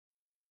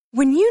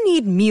When you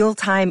need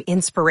mealtime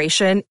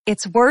inspiration,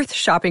 it's worth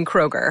shopping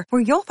Kroger,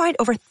 where you'll find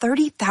over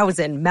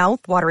 30,000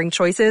 mouth-watering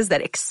choices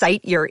that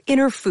excite your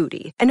inner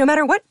foodie. And no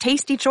matter what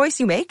tasty choice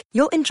you make,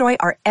 you'll enjoy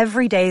our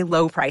everyday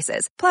low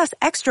prices, plus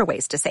extra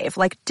ways to save,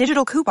 like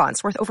digital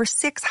coupons worth over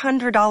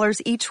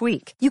 $600 each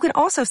week. You can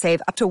also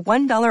save up to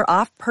 $1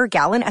 off per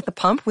gallon at the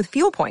pump with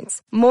fuel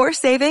points. More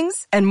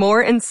savings and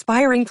more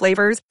inspiring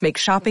flavors make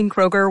shopping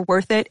Kroger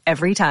worth it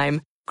every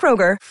time.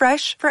 Kroger,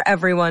 fresh for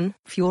everyone.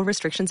 Fuel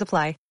restrictions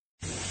apply.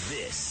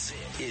 This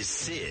is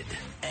Sid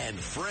and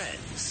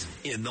Friends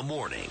in the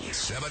morning.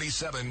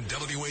 77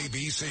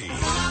 WABC.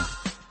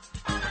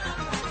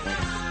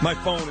 My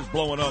phone is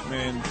blowing up,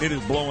 man. It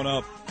is blowing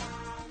up.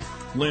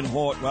 Lynn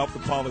Hort, Ralph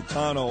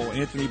Napolitano,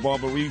 Anthony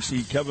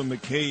Barbarisi, Kevin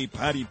McKay,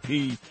 Patty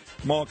P.,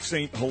 Mark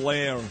St.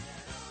 Hilaire.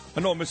 I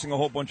know I'm missing a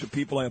whole bunch of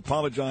people. I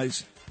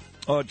apologize.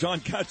 John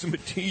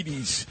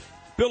Catsimatidis,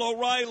 Bill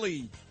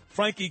O'Reilly,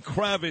 Frankie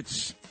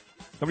Kravitz.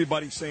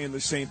 Everybody's saying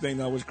the same thing.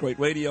 That was great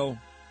radio.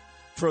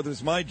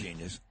 Furthers my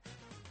genius.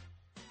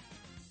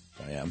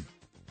 I am.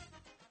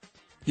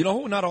 You know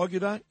who would not argue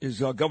that? Is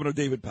Governor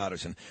David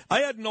Paterson.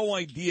 I had no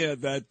idea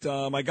that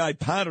my guy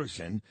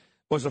Paterson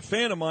was a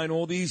fan of mine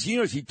all these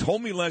years. He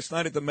told me last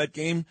night at the Met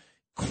game,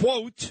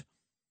 quote,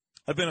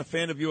 I've been a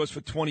fan of yours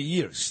for 20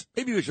 years.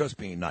 Maybe he was just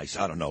being nice.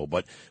 I don't know.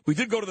 But we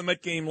did go to the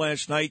Met game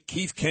last night.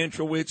 Keith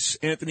Kantrowitz,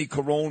 Anthony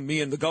Carone, me,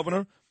 and the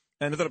governor.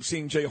 And ended up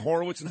seeing Jay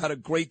Horowitz and had a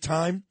great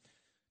time.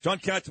 John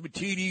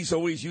Catsimatidis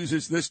always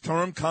uses this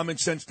term, common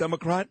sense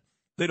Democrat.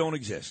 They don't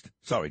exist.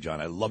 Sorry,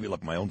 John, I love you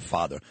like my own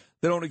father.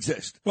 They don't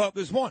exist. Well,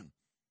 there's one,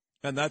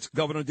 and that's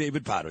Governor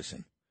David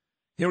Paterson.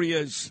 Here he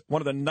is,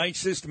 one of the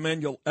nicest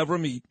men you'll ever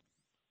meet,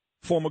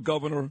 former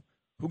governor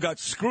who got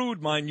screwed,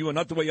 mind you, and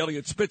not the way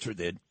Elliot Spitzer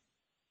did,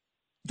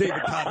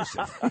 David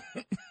Paterson.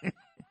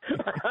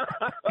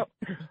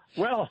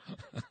 Well,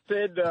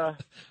 Sid,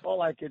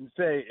 all I can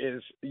say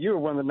is you were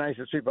one of the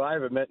nicest people I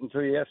ever met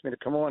until you asked me to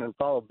come on and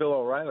follow Bill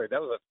O'Reilly.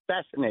 That was a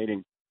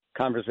fascinating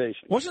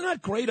conversation. Wasn't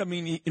that great? I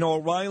mean, you know,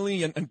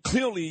 O'Reilly and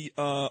clearly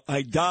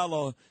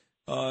Aidala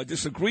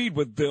disagreed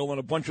with Bill on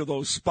a bunch of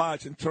those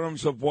spots in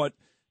terms of what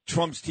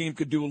Trump's team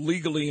could do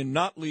legally and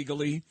not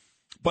legally.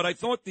 But I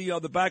thought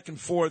the back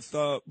and forth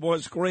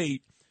was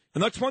great.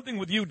 And that's one thing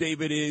with you,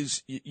 David,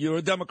 is you're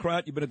a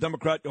Democrat. You've been a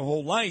Democrat your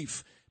whole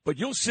life. But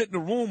you'll sit in a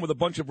room with a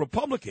bunch of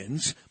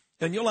Republicans,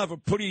 and you'll have a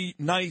pretty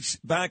nice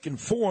back and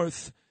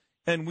forth,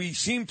 and we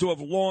seem to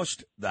have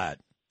lost that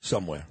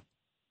somewhere.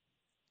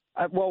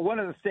 Well, one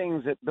of the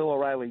things that Bill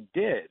O'Reilly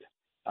did,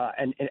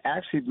 and it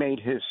actually made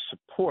his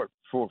support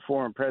for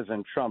former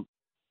President Trump,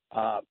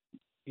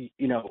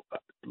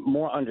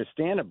 more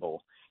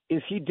understandable,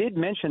 is he did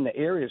mention the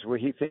areas where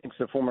he thinks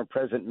the former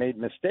president made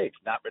mistakes,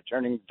 not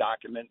returning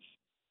documents,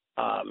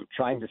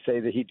 trying to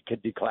say that he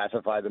could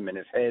declassify them in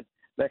his head,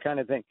 that kind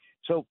of thing.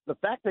 So the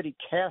fact that he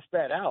cast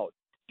that out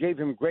gave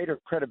him greater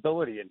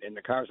credibility in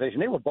the conversation.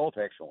 They were both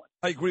excellent.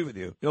 I agree with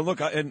you. You know, look,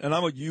 and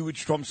I'm a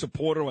huge Trump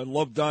supporter. I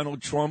love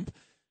Donald Trump,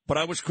 but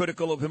I was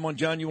critical of him on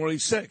January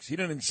 6th. He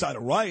didn't incite a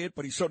riot,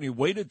 but he certainly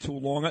waited too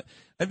long.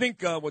 I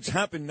think what's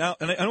happened now,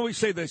 and I always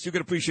say this, you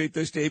can appreciate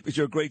this, Dave, because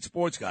you're a great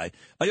sports guy.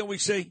 I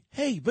always say,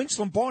 hey, Vince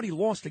Lombardi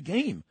lost a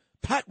game.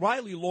 Pat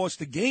Riley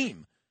lost a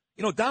game.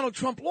 You know, Donald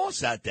Trump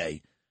lost that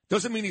day.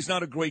 Doesn't mean he's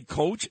not a great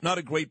coach, not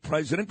a great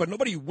president, but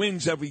nobody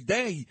wins every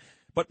day.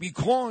 But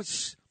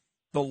because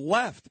the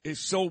left is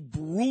so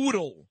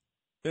brutal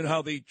in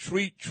how they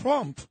treat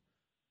Trump,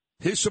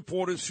 his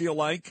supporters feel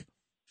like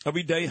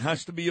every day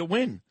has to be a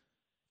win.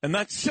 And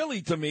that's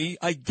silly to me.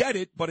 I get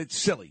it, but it's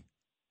silly,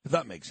 if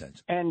that makes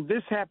sense. And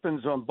this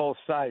happens on both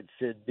sides,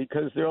 Sid,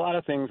 because there are a lot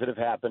of things that have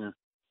happened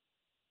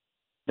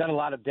that a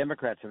lot of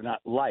Democrats have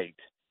not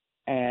liked.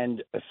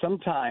 And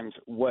sometimes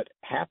what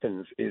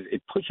happens is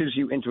it pushes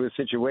you into a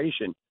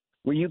situation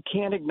where you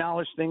can't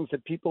acknowledge things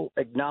that people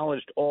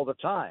acknowledged all the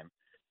time.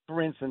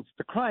 For instance,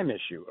 the crime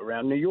issue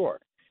around New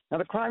York. Now,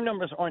 the crime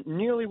numbers aren't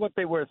nearly what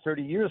they were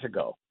 30 years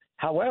ago.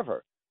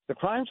 However, the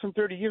crimes from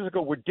 30 years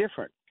ago were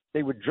different.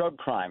 They were drug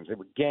crimes. They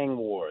were gang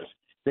wars.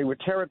 They were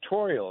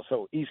territorial,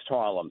 so East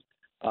Harlem,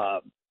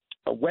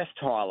 West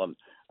Harlem,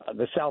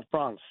 the South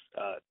Bronx,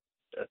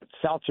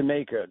 South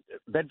Jamaica,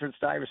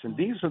 Bedford-Stuyvesant.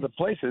 These were the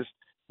places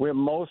where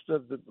most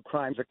of the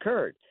crimes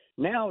occurred.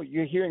 Now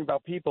you're hearing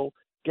about people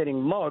getting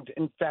mugged.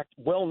 In fact,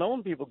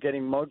 well-known people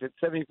getting mugged at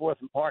 74th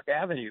and Park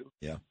Avenue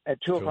at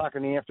 2 o'clock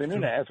in the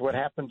afternoon, as what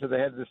happened to the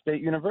head of the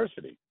state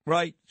university.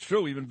 Right. It's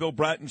true. Even Bill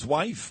Bratton's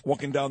wife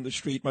walking down the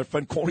street, my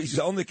friend Corey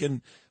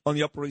Zelnick on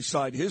the Upper East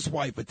Side, his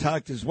wife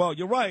attacked as well.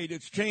 You're right.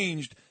 It's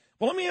changed.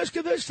 Well, let me ask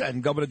you this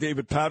then, Governor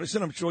David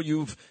Paterson. I'm sure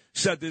you've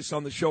said this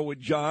on the show with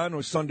John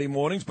or Sunday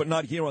mornings, but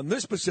not here on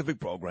this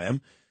specific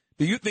program.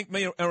 Do you think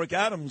Mayor Eric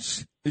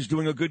Adams is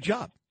doing a good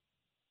job?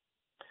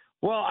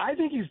 Well, I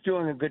think he's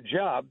doing a good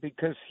job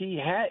because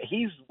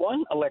he's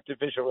one elected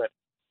official that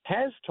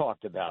has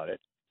talked about it.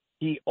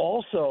 He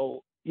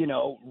also,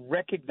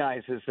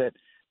 recognizes that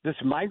this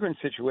migrant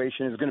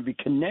situation is going to be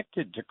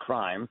connected to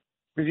crime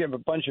because you have a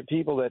bunch of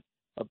people that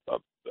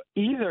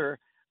either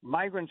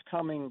migrants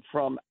coming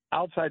from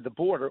outside the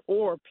border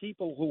or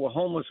people who were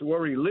homeless who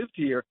already lived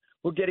here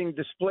were getting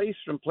displaced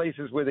from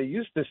places where they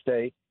used to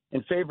stay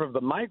in favor of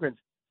the migrants,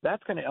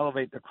 that's going to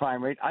elevate the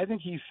crime rate. I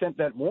think he sent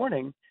that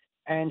warning,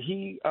 and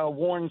he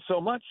warned so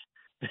much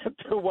that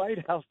the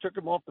White House took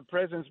him off the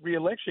president's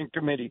reelection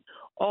committee.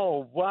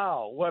 Oh,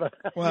 wow.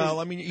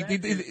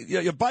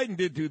 Biden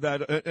did do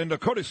that. And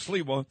Curtis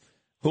Sliwa,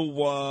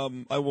 who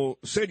I will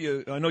say to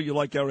you, I know you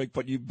like Eric,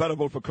 but you better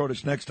vote for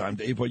Curtis next time,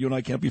 Dave, or you and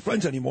I can't be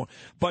friends anymore.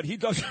 But he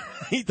does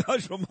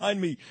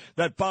remind me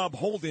that Bob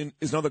Holden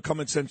is another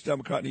common sense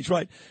Democrat, and he's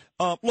right.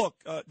 Look,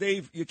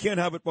 Dave, you can't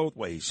have it both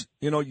ways.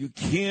 You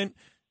can't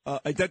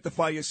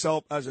identify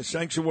yourself as a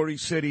sanctuary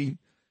city.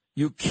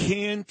 You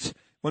can't.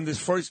 When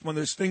this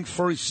thing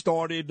first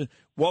started,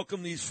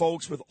 welcome these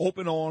folks with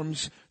open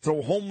arms,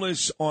 throw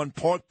homeless on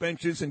park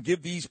benches and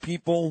give these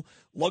people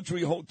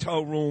luxury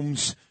hotel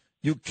rooms.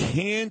 You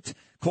can't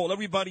call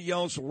everybody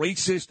else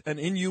racist and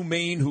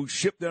inhumane who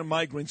ship their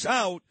migrants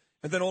out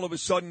and then all of a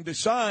sudden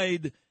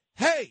decide,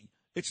 hey,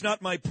 it's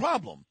not my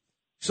problem.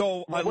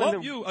 So I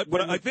love you,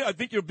 but I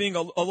think you're being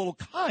a little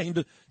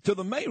kind to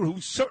the mayor,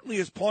 who certainly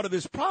is part of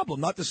this problem,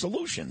 not the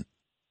solution.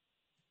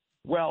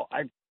 Well,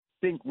 I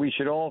think we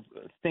should all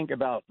think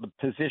about the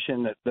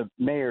position that the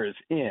mayor is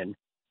in.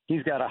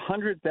 He's got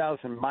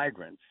 100,000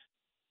 migrants.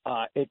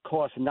 It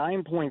costs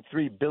 $9.3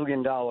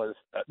 million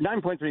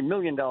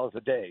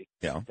a day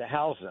to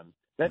house them.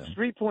 That's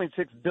 $3.6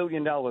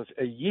 billion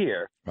a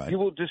year. Right. You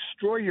will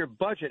destroy your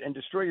budget and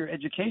destroy your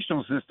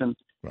educational system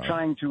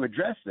trying to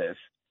address this.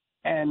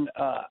 And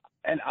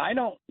I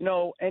don't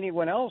know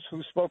anyone else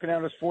who's spoken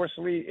out as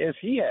forcefully as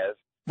he has.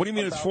 What do you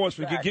mean it's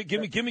forceful? Give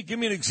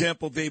me an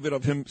example, David,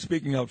 of him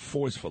speaking out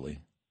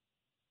forcefully.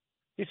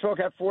 He spoke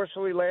out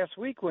forcefully last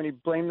week when he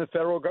blamed the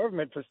federal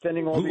government for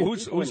sending all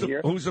these people in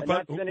here and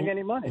not sending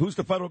any money. Who's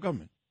the federal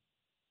government?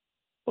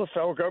 Well, the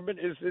federal government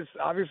is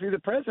obviously the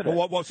president.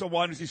 Well, so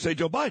why does he say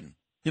Joe Biden?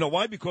 You know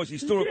why? Because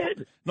he's still...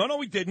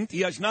 No, he didn't. He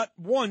has not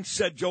once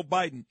said Joe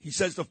Biden. He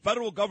says the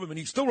federal government.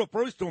 He still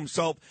refers to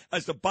himself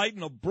as the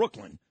Biden of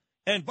Brooklyn.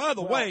 And by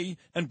the way,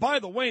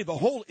 the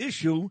whole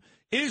issue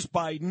is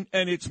Biden,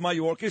 and it's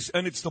Mayorkas,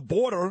 and it's the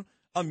border.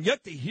 I'm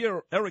yet to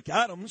hear Eric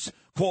Adams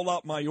call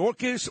out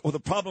Mayorkas or the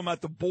problem at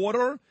the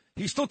border.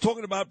 He's still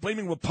talking about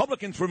blaming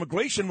Republicans for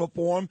immigration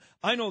reform.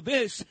 I know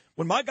this.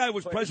 When my guy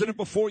was president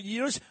for 4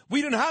 years,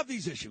 we didn't have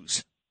these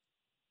issues.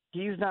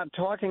 He's not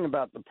talking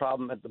about the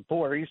problem at the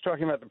border. He's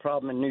talking about the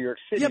problem in New York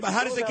City. Yeah, but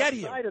how does it get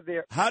here?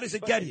 How does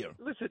it get here?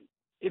 Listen,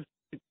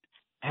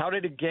 how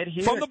did it get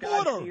here? From the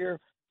border.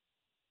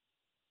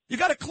 You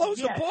got to close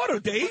the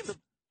border, Dave.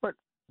 But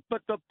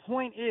the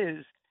point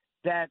is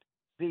that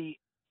the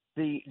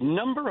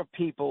number of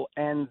people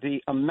and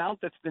the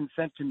amount that's been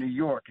sent to New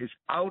York is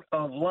out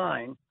of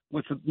line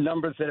with the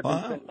numbers that have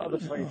been sent other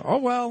places. Oh,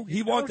 well,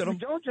 he wanted them. You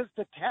don't just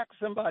attack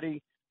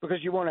somebody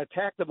because you want to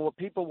attack them, or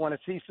people want to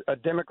see a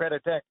Democrat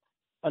attack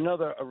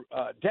another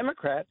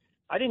Democrat.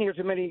 I didn't hear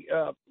too many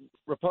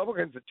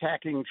Republicans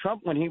attacking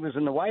Trump when he was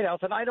in the White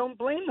House, and I don't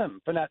blame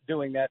them for not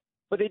doing that.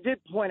 But they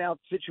did point out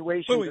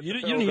situations. Wait a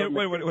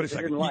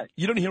second.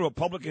 You didn't hear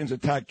Republicans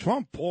attack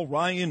Trump, Paul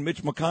Ryan,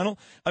 Mitch McConnell.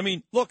 I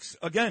mean, look,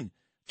 again,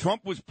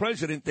 Trump was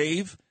president,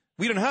 Dave.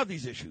 We didn't have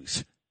these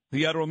issues.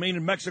 He had a remain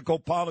in Mexico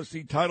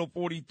policy, Title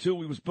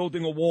 42. He was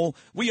building a wall.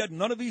 We had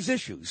none of these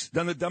issues.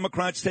 Then the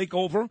Democrats take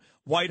over,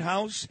 White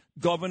House,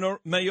 governor,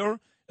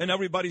 mayor, and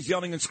everybody's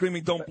yelling and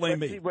screaming, don't blame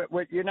me. See,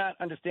 what you're not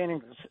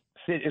understanding,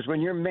 Sid, is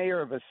when you're mayor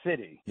of a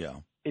city,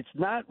 it's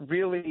not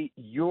really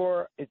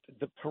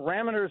the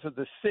parameters of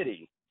the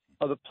city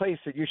are the place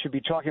that you should be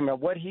talking about.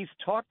 What he's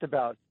talked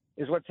about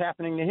is what's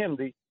happening to him.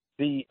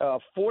 The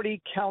 40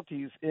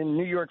 counties in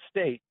New York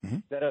State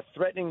that are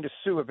threatening to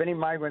sue if any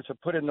migrants are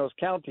put in those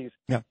counties,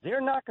 they're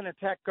not going to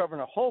attack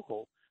Governor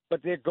Hochul,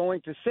 but they're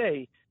going to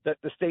say that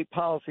the state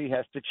policy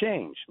has to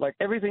change. Like,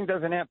 everything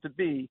doesn't have to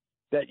be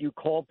that you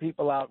call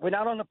people out. We're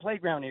not on the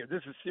playground here.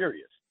 This is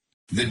serious.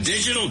 The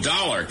digital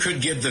dollar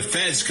could give the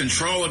feds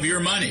control of your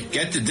money.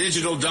 Get the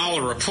digital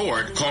dollar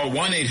report. Call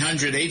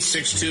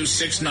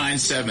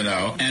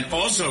 1-800-862-6970 and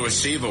also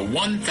receive a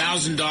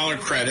 $1,000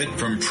 credit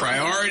from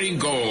Priority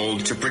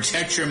Gold to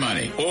protect your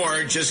money.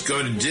 Or just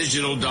go to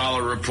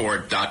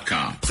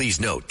digitaldollarreport.com. Please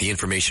note, the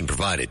information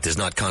provided does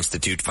not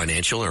constitute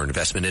financial or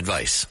investment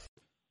advice.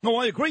 No,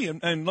 I agree.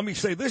 And let me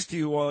say this to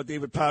you,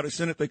 David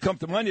Paterson. If they come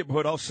to my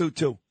neighborhood, I'll sue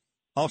too.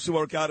 I'll sue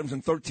Eric Adams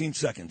in 13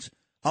 seconds.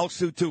 I'll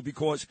sue, too,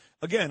 because,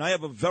 again, I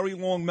have a very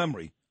long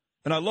memory,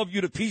 and I love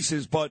you to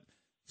pieces, but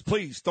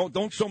please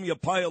don't show me a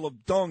pile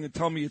of dung and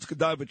tell me it's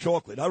Godiva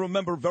chocolate. I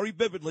remember very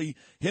vividly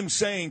him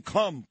saying,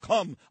 come,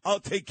 I'll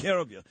take care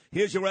of you.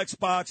 Here's your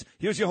Xbox.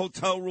 Here's your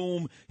hotel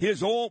room.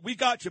 Here's all. We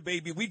got you,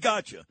 baby. We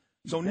got you.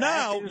 So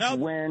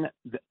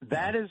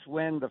that is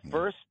when the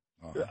first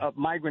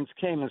migrants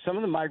came, and some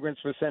of the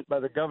migrants were sent by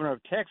the governor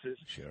of Texas.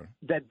 Sure.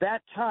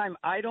 That time,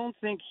 I don't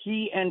think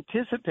he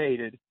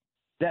anticipated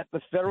that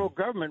the federal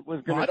government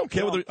was going to. I don't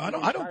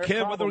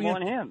care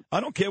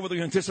whether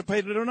he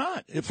anticipated it or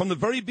not. From the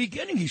very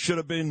beginning, he should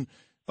have been.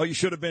 Or you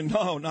should have been.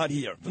 No, not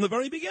here. From the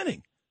very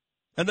beginning.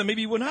 And then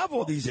maybe you wouldn't have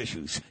all these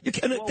issues.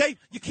 Dave,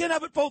 you can't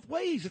have it both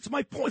ways. It's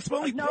my point. It's my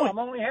only point. No, I'm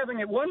only having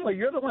it one way.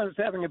 You're the one that's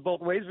having it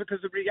both ways because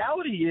the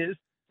reality is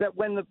that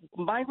when the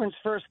migrants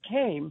first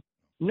came,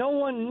 no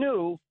one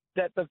knew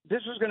that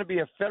this was going to be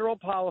a federal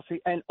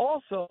policy, and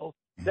also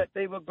that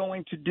they were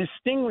going to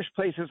distinguish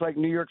places like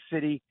New York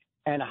City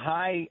and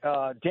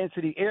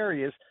high-density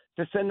areas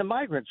to send the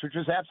migrants, which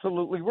was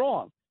absolutely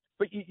wrong.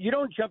 But you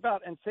don't jump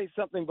out and say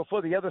something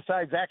before the other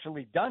side's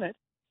actually done it.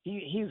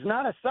 He's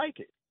not a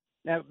psychic.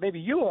 Now, maybe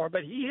you are,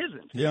 but he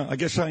isn't. Yeah, I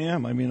guess I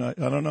am. I mean, I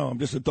don't know. I'm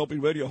just a dopey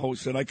radio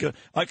host, and I could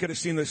have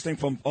seen this thing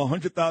from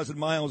 100,000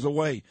 miles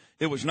away.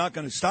 It was not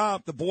going to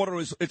stop. The border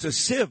it's a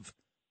sieve.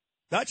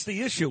 That's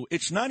the issue.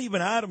 It's not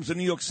even Adams in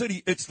New York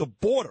City. It's the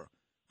border.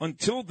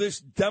 Until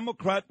this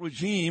Democrat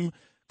regime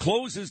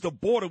closes the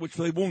border, which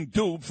they won't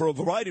do for a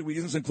variety of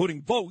reasons,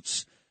 including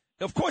votes,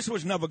 of course it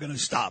was never going to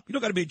stop. You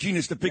don't got to be a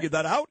genius to figure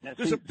that out.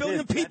 There's a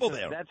billion people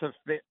there.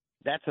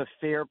 That's a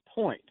fair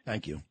point.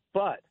 Thank you.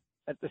 But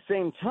at the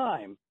same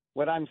time,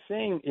 what I'm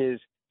saying is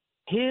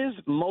his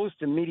most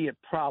immediate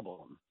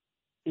problem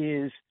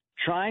is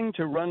trying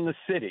to run the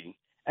city,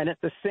 and at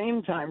the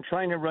same time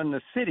trying to run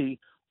the city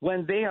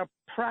when they are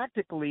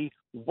practically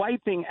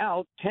wiping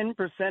out 10%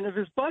 of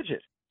his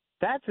budget.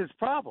 That's his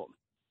problem.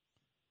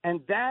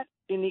 And that,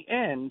 in the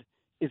end,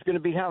 is going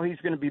to be how he's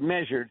going to be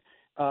measured.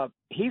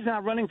 He's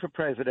not running for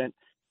president.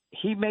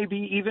 He may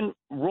be even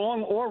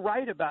wrong or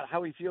right about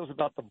how he feels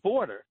about the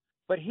border,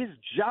 but his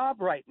job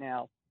right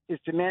now is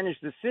to manage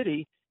the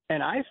city,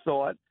 and I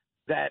thought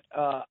that,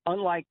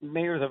 unlike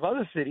mayors of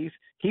other cities,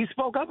 he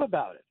spoke up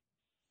about it.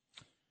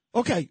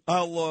 Okay,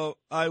 I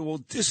will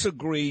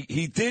disagree.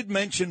 He did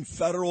mention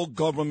federal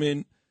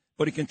government,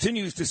 but he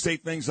continues to say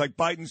things like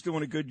Biden's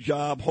doing a good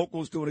job,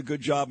 Hochul's doing a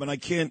good job, and I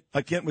can't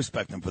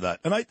respect him for that.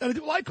 And I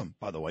do like him,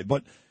 by the way.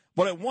 But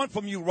what I want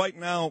from you right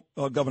now,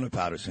 Governor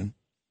Paterson,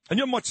 and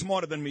you're much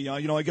smarter than me. I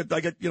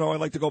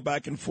like to go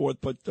back and forth,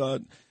 but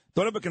don't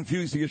ever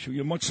confuse the issue.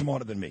 You're much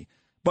smarter than me.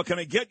 But can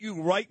I get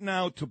you right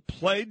now to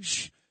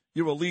pledge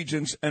your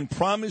allegiance and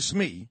promise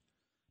me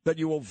that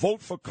you will vote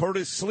for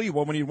Curtis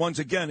Sliwa when he runs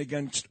again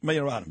against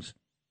Mayor Adams?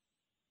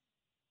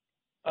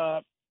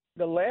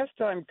 The last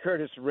time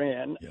Curtis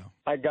ran,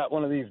 I got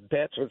one of these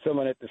bets with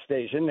someone at the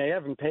station. They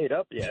haven't paid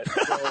up yet.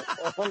 So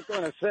all I'm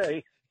going to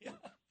say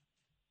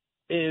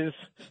is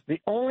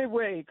the only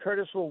way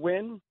Curtis will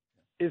win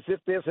is if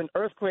there's an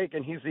earthquake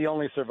and he's the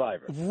only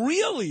survivor.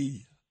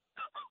 Really?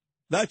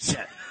 That's...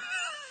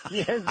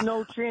 He has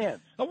no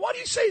chance. Now, why do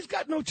you say he's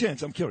got no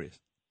chance? I'm curious.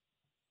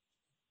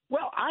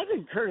 Well, I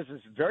think Curtis is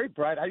very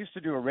bright. I used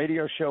to do a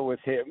radio show with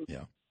him.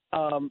 Yeah.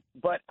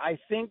 But I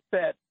think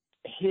that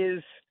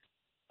his,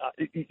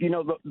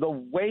 the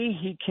way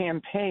he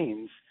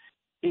campaigns,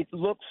 it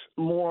looks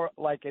more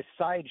like a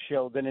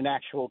sideshow than an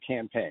actual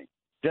campaign.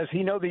 Does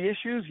he know the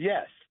issues?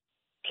 Yes.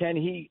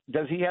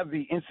 Does he have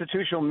the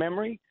institutional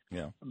memory?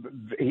 Yeah.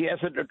 He has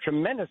a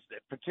tremendous,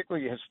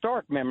 particularly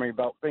historic memory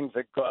about things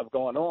that have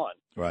gone on.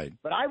 Right.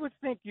 But I would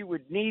think you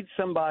would need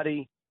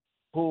somebody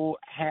who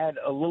had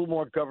a little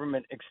more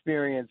government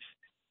experience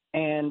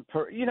and,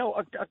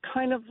 a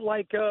kind of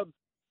like a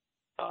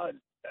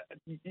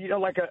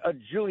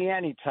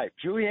Giuliani type.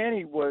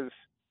 Giuliani was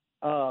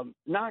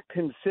not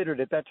considered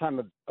at that time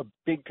a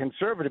big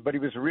conservative, but he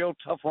was a real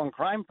tough on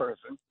crime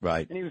person.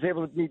 Right. And he was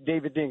able to meet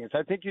David Dingus.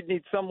 I think you'd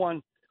need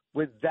someone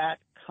with that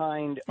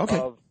kind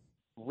of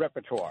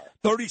repertoire.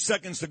 30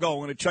 seconds to go. I'm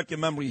going to check your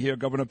memory here,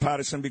 Governor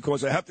Paterson,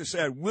 because I have to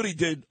say I really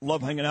did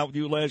love hanging out with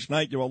you last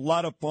night. You're a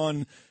lot of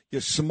fun.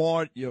 You're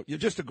smart. You're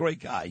just a great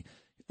guy.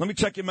 Let me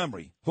check your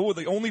memory. Who were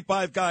the only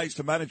 5 guys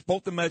to manage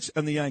both the Mets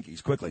and the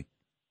Yankees? Quickly.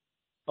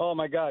 Oh,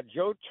 my God.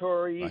 Joe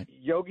Torre,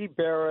 Yogi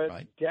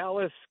Berra,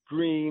 Dallas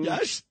Green.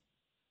 Yes.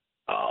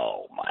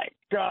 Oh, my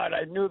God.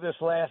 I knew this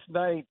last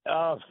night.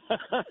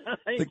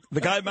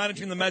 The guy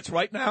managing the Mets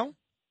right now?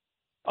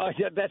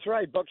 Yeah, that's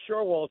right. Buck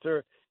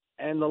Showalter.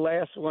 And the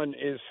last one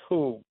is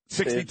who?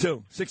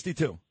 62.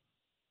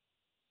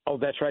 Oh,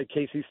 that's right.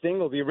 Casey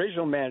Stengel, the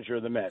original manager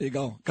of the Mets. There you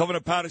go.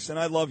 Governor Paterson,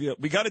 I love you.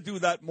 We got to do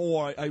that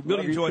more. I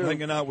really enjoyed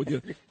hanging out with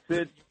you.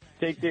 Sid,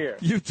 take care.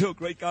 You too.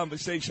 Great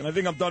conversation. I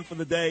think I'm done for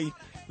the day.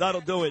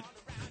 That'll do it.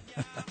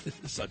 This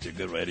is such a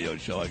good radio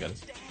show.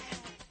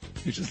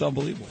 It's just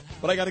unbelievable.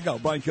 But I got to go.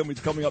 Brian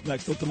Kilmeade's coming up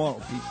next. Till tomorrow.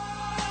 Peace.